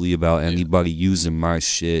locally about anybody using my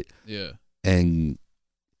shit. Yeah. And,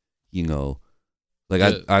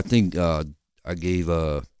 I think I gave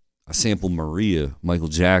I sampled Maria, Michael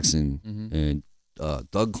Jackson, and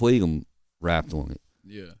Doug Quaidum rapped on it.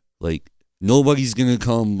 Yeah. Like, nobody's going to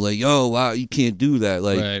come like, yo, wow, you can't do that.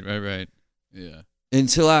 Like, Right. Yeah.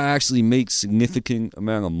 until I actually make significant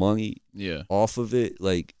amount of money Yeah. off of it,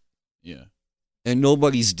 like, Yeah. and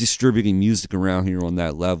nobody's distributing music around here on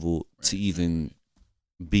that level to even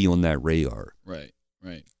be on that radar. Right.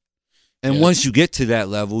 And Yeah. once you get to that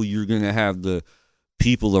level, you're going to have the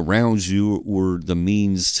people around you or the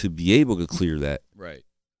means to be able to clear that, Right.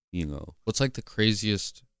 What's like the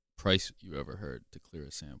craziest price you ever heard to clear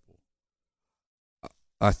a sample?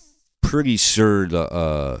 I'm pretty sure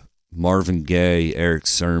the Marvin Gaye, Eric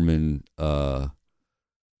Sermon,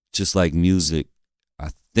 Just Like Music, I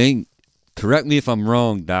think, correct me if I'm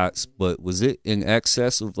wrong, Dots, but was it in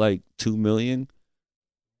excess of like $2 million?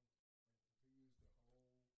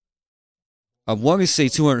 I want to say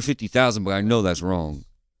 250,000, but I know that's wrong.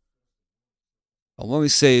 I want to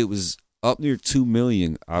say it was up near 2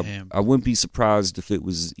 million. Damn. I wouldn't be surprised if it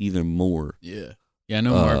was even more. Yeah. Yeah, I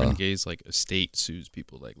know Marvin Gaye's like estate sues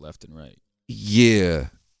people like left and right. Yeah.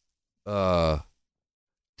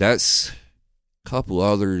 That's a couple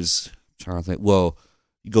others. I'm trying to think. Well,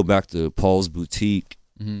 you go back to Paul's Boutique,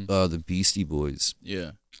 the Beastie Boys.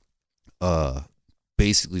 Yeah.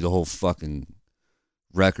 Basically the whole fucking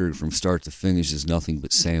record from start to finish is nothing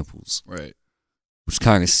but samples. Right. Which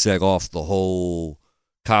kind of set off the whole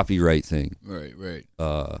copyright thing. Right.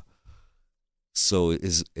 So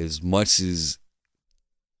as much as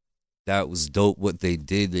that was dope what they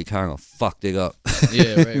did, they kind of fucked it up.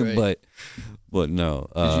 Yeah, right. but no.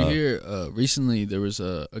 Did you hear recently there was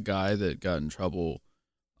a guy that got in trouble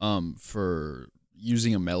for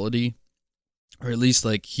using a melody, or at least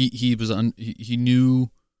like he knew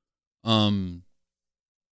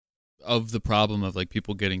of the problem of like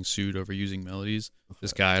people getting sued over using melodies. Okay.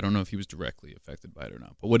 This guy, I don't know if he was directly affected by it or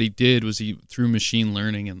not, but what he did was he, through machine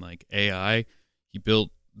learning and like AI, he built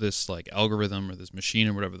this like algorithm or this machine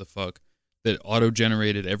or whatever the fuck that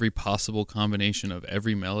auto-generated every possible combination of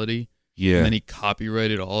every melody. Yeah. And then he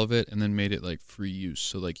copyrighted all of it and then made it like free use.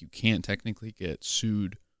 So like you can't technically get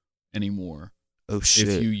sued anymore. Oh shit.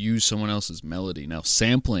 If you use someone else's melody. Now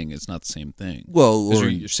sampling is not the same thing. Well, or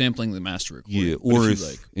you're sampling the master recording. Yeah, or if if you,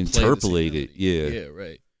 like, interpolate it. Yeah. Yeah,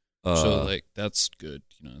 right. So like that's good.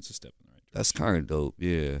 It's a step in the right direction. That's kind of dope.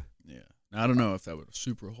 Yeah. Yeah. Now, I don't know if that would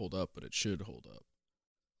super hold up, but it should hold up.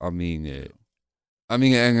 I mean,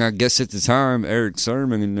 and I guess at the time, Eric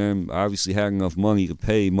Sermon and them obviously had enough money to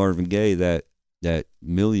pay Marvin Gaye that $1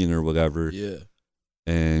 million or whatever. Yeah.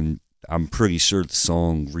 And I'm pretty sure the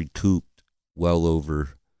song recouped well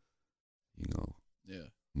over,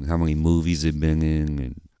 how many movies it been in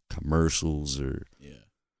and commercials or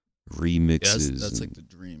remixes. Yeah, that's like the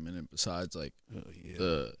dream. And besides, like,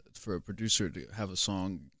 for a producer to have a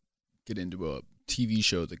song get into a TV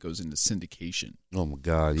show that goes into syndication. Oh my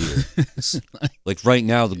God, yeah. Like right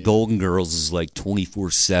now, the Golden Girls is like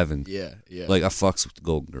 24/7. Yeah, yeah. Like I fucks with the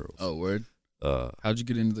Golden Girls. Oh, word. How'd you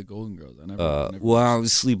get into the Golden Girls? I never Well, I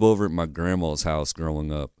would sleep over at my grandma's house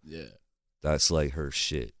growing up. Yeah, That's like her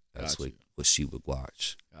shit. That's Got like you. what she would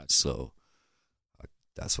watch. Gotcha. So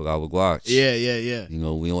that's what I would watch. Yeah. You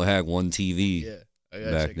know, we only had one TV Yeah, I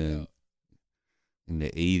gotta back check then. it out. In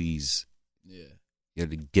the 80s, Yeah, you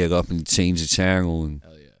had to get up and change the channel, and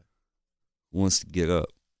hell who wants to get up?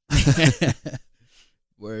 yeah.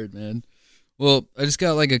 Word, man. Well, I just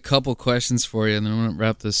got like a couple questions for you, and then I'm gonna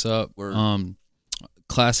wrap this up. Word.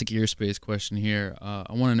 Classic Earspace question here. I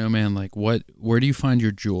want to know, man, like where do you find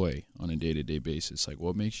your joy on a day-to-day basis? Like,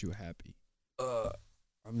 what makes you happy?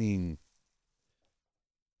 I mean,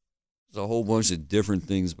 there's a whole bunch of different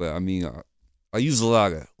things, but I mean, I use a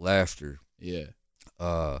lot of laughter. Yeah,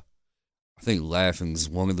 I think laughing is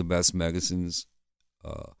one of the best medicines.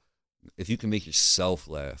 If you can make yourself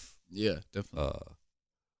laugh, yeah, definitely.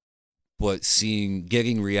 but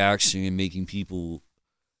getting reaction and making people,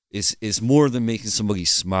 it's more than making somebody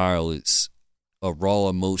smile. It's a raw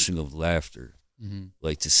emotion of laughter. Mm-hmm.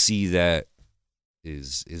 Like to see that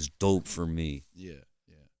is dope for me.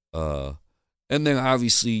 Yeah. And then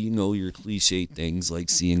obviously, you know, your cliche things like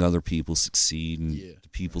seeing other people succeed and the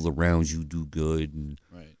people around you do good and,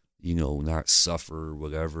 you know, not suffer or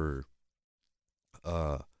whatever.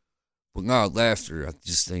 But not laughter. I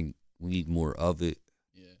just think we need more of it.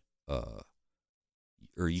 Yeah.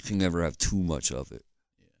 Or you can never have too much of it.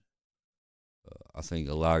 Yeah. I think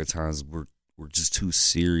a lot of times we're just too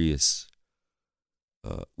serious.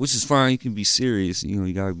 Which is fine. You can be serious. You know,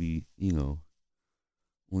 you gotta be, you know,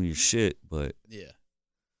 on your shit. But Yeah.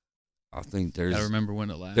 I think I remember when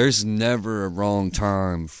it lasts. there's never a wrong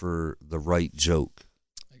time for the right joke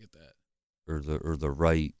I get that. or the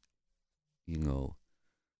right, you know,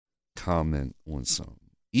 comment on something.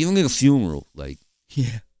 Even in a funeral, like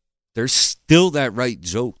Yeah. there's still that right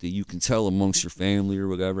joke that you can tell amongst your family or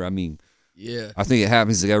whatever. I mean, Yeah. I think it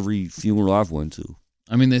happens at every funeral I've went to.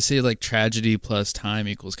 I mean, they say like tragedy plus time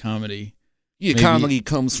equals comedy. Yeah, Maybe- comedy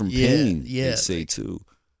comes from pain. Yeah, They say too.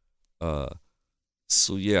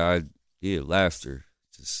 So yeah, laughter,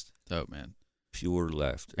 just Dope, man. pure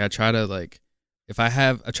laughter. I try to like,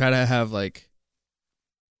 I try to have like,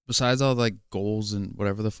 besides all like goals and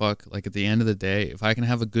whatever the fuck, like at the end of the day, if I can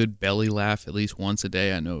have a good belly laugh at least once a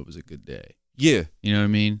day, I know it was a good day. Yeah. You know what I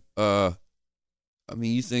mean? I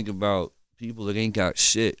mean, you think about people that ain't got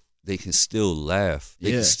shit, they can still laugh.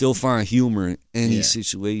 They Yeah. can still find humor in any Yeah.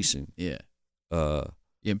 situation. Yeah. Uh,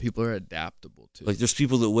 Yeah, and people are adaptable too. like there's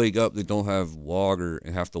people that wake up that don't have water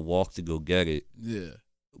and have to walk to go get it, yeah.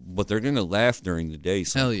 but they're gonna laugh during the day.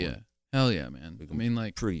 some Hell point. yeah. Hell yeah, man. Like, I mean,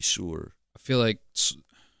 like, Pretty sure. I feel like,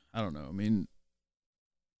 I don't know. I mean,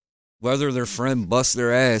 Whether their friend busts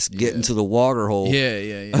their ass getting Yeah. to the water hole.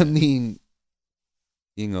 yeah. I mean,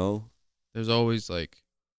 you know. There's always like,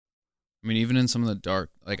 I mean, even in some of the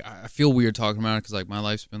dark, like I feel weird talking about it because like my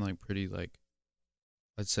life's been like pretty like,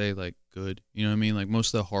 I'd say like good. You know what I mean? Like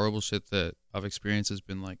most of the horrible shit that I've experienced has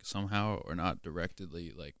been like somehow or not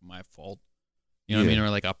directly like my fault. You know what I mean? Or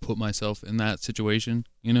like I put myself in that situation.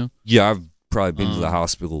 You know? Yeah, I've probably been to the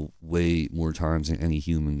hospital way more times than any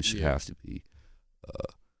human should have to be.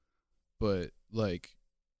 But like,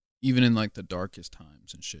 even in like the darkest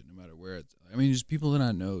times and shit, no matter where it's, I mean, just people that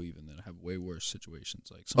I know even that have way worse situations.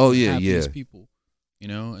 Like some of the happiest people, you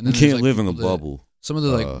know? And You then there's, can't like, live in a people that- bubble. Some of the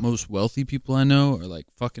like most wealthy people I know are like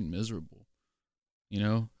fucking miserable, you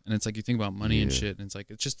know? And it's like you think about money and Yeah. shit, and it's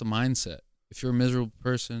like it's just the mindset. If you're a miserable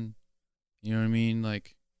person, you know what I mean?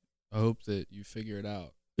 Like, I hope that you figure it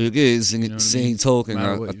out. It is, and You know at the what I same mean? token, No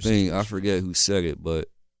matter I what your think, I situation forget who said it, but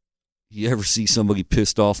you ever see somebody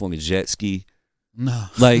pissed off on a jet ski? No,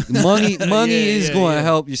 Like, money Yeah, is yeah, going to yeah.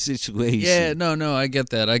 help your situation. yeah, no, I get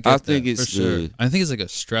that. I think that, it's for sure. the- I think it's like a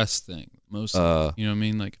stress thing, mostly. You know what I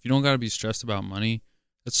mean? Like, if you don't got to be stressed about money,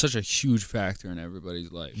 that's such a huge factor in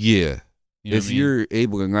everybody's life. Yeah. You know If what I mean? you're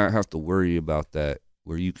able to not have to worry about that,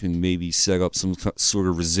 where you can maybe set up some sort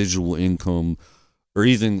of residual income or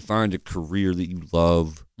even find a career that you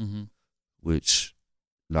love, Mhm. which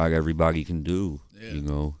not everybody can do, Yeah. you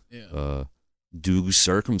know, Yeah. due to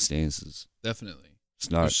circumstances. Definitely. It's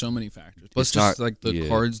not, There's so many factors. Plus, it's just not- like the yeah.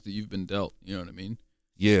 cards that you've been dealt. You know what I mean?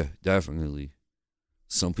 yeah, definitely.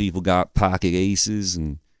 Some people got pocket aces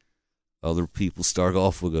and other people start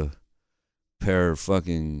off with a pair of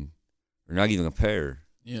fucking, or not even a pair,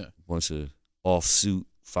 Yeah. a bunch of offsuit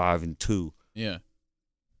 5 and 2. Yeah.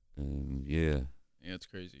 And yeah, Yeah, it's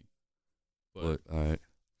crazy. but all right.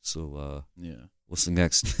 So Yeah. what's the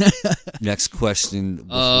next question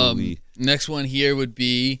before we? Next one here would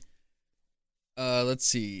be, let's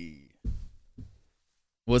see.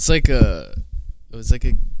 What's like a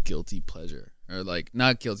guilty pleasure, or like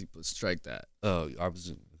not guilty, but strike that. Oh, I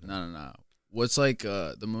was. No. What's like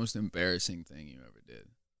the most embarrassing thing you ever did?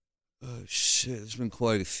 Oh shit! There's been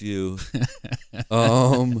quite a few.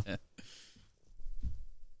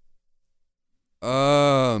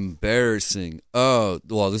 Embarrassing. Oh,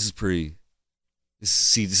 well, this is pretty.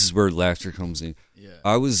 This is where laughter comes in. Yeah.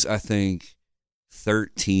 I was, I think,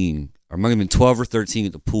 13. I might have been 12 or 13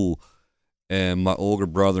 at the pool, and my older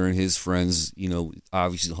brother and his friends,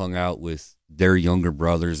 obviously hung out with their younger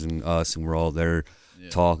brothers and us, and we're all there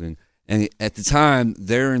talking. And at the time,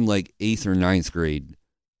 they're in like 8th or 9th grade,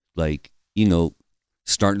 like,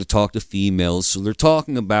 starting to talk to females. So they're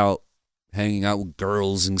talking about hanging out with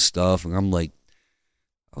girls and stuff. And I'm like,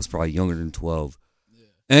 I was probably younger than 12. Yeah.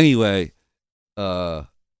 Anyway, the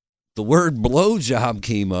word blowjob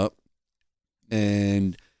came up,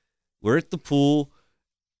 and we're at the pool,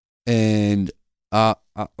 and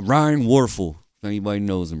Ryan Warfel, if anybody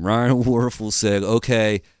knows him, Ryan Warfel said,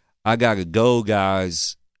 "Okay, I gotta go,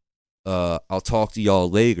 guys. I'll talk to y'all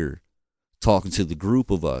later." Talking to the group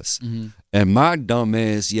of us. Mm-hmm. And my dumb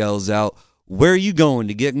ass yells out, "Where are you going,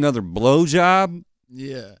 to get another blowjob?"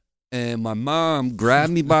 Yeah. And my mom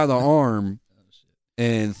grabbed me by the arm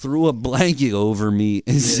and threw a blanket over me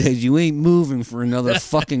and said, "You ain't moving for another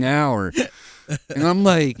fucking hour." And I'm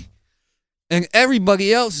like, and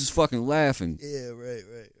everybody else is fucking laughing. Yeah, right.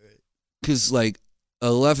 Because like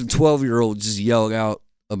 11, 12-year-old just yelled out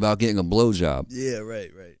about getting a blowjob. Yeah, right.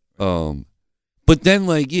 But then,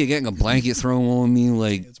 like, getting a blanket thrown on me,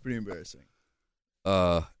 like... It's pretty embarrassing.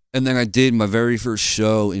 And then I did my very first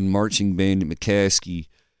show in marching band at McCaskey.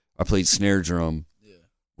 I played snare drum. Yeah.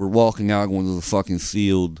 We're walking out, going to the fucking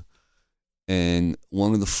field, and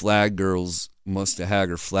one of the flag girls must have had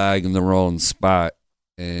her flag in the wrong spot,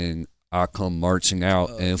 and I come marching out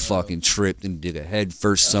fucking tripped and did a head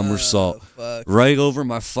first somersault right over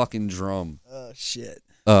my fucking drum. Oh, shit.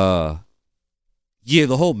 Yeah,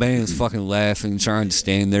 the whole band's fucking laughing, trying to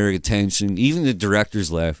stand there at attention. Even the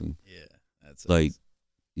director's laughing. Yeah, that's like,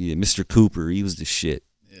 yeah, Mr. Cooper, he was the shit.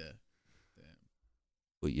 Yeah, damn.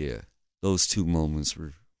 But yeah, those two moments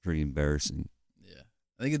were pretty embarrassing. Yeah,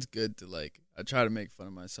 I think it's good to I try to make fun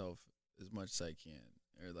of myself as much as I can,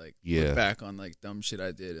 or look back on dumb shit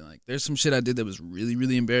I did, and there's some shit I did that was really,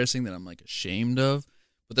 really embarrassing that I'm ashamed of.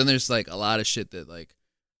 But then there's a lot of shit that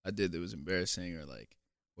I did that was embarrassing, or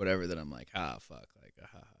whatever, that I'm fuck, whatever.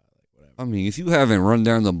 I mean, if you haven't run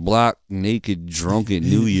down the block naked, drunk at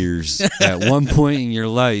New Year's at one point in your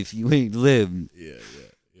life, you ain't lived. Yeah.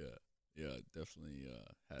 Definitely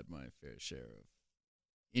had my fair share of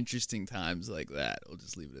interesting times like that. I'll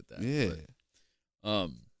just leave it at that. Yeah. But,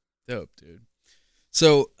 dope, dude.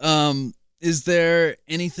 So, is there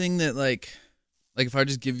anything that if I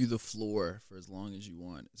just give you the floor for as long as you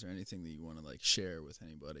want, is there anything that you want to share with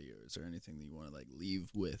anybody, or is there anything that you want to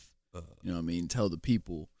leave with? You know what I mean? Tell the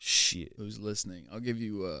people who's listening. I'll give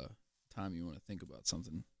you time you want to think about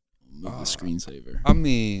something. I'll move the screensaver. I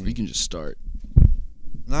mean, or you can just start.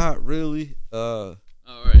 Not really. All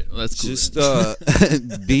right, well, that's cool. Just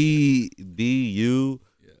be you.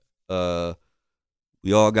 Yeah.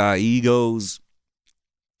 We all got egos,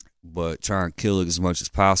 but try and kill it as much as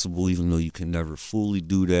possible, even though you can never fully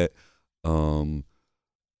do that.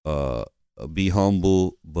 Be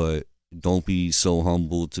humble, but don't be so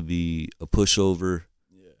humble to be a pushover.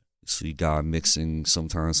 Yeah. So you got mixing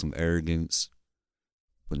sometimes some arrogance,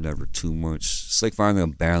 but never too much. It's like finding a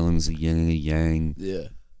balance, a yin and a yang. Yeah.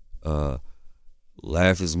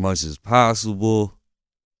 Laugh as much as possible.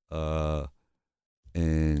 And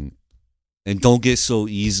don't get so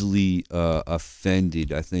easily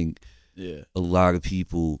offended. I think a lot of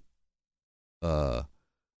people, I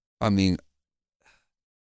mean,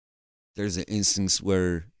 there's an instance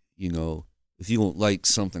where, if you don't like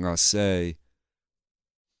something I say,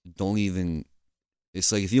 don't even,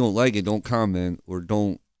 it's like if you don't like it, don't comment or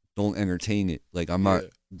don't entertain it. Like, I'm not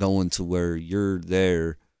going to where you're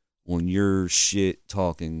there on your shit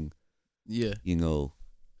talking. Yeah.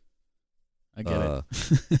 I get it.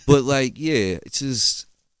 But it's just,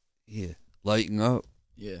 lighten up.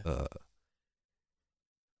 Yeah.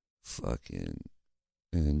 Fucking,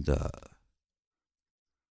 and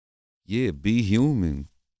be human.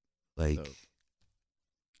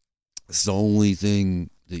 It's the only thing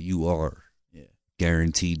that you are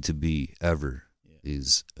guaranteed to be ever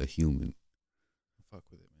is a human. Fuck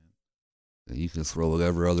with it, man. And you can throw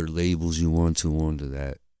whatever other labels you want to onto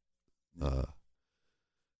that. But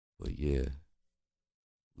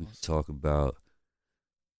We could talk about.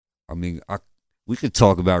 I mean, we could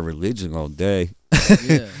talk about religion all day.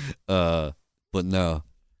 Yeah. But no.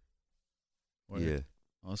 Word. Yeah.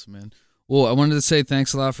 Awesome, man. Well, I wanted to say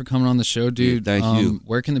thanks a lot for coming on the show, dude. Yeah, thank you.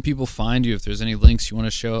 Where can the people find you? If there's any links you want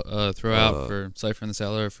to throw out for Cypher in the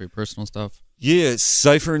Cellar, for your personal stuff. Yeah,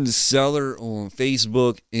 Cypher in the Cellar on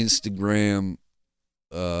Facebook, Instagram.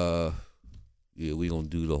 Yeah, we gonna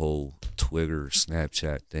do the whole Twitter,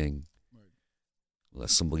 Snapchat thing.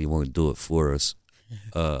 Unless somebody want to do it for us.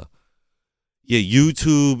 Yeah,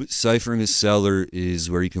 YouTube, Cypher in the Cellar is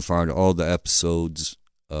where you can find all the episodes.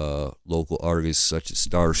 Local artists such as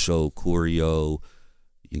Star Show, Choreo,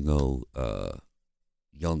 Young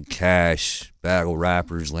Cash, battle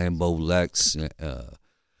rappers, Lambo Lex, the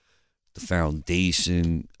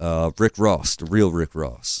Foundation, Rick Ross, the real Rick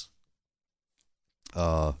Ross.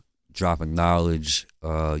 Dropping knowledge,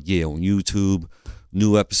 on YouTube.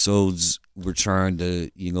 New episodes we're trying to,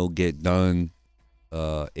 get done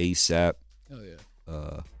ASAP. Oh yeah.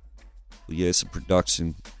 But yeah, it's a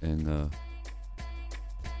production, and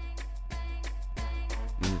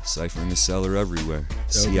Cypher in the Cellar everywhere.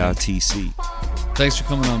 Dope, man. CITC. Thanks for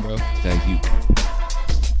coming on, bro. Thank you.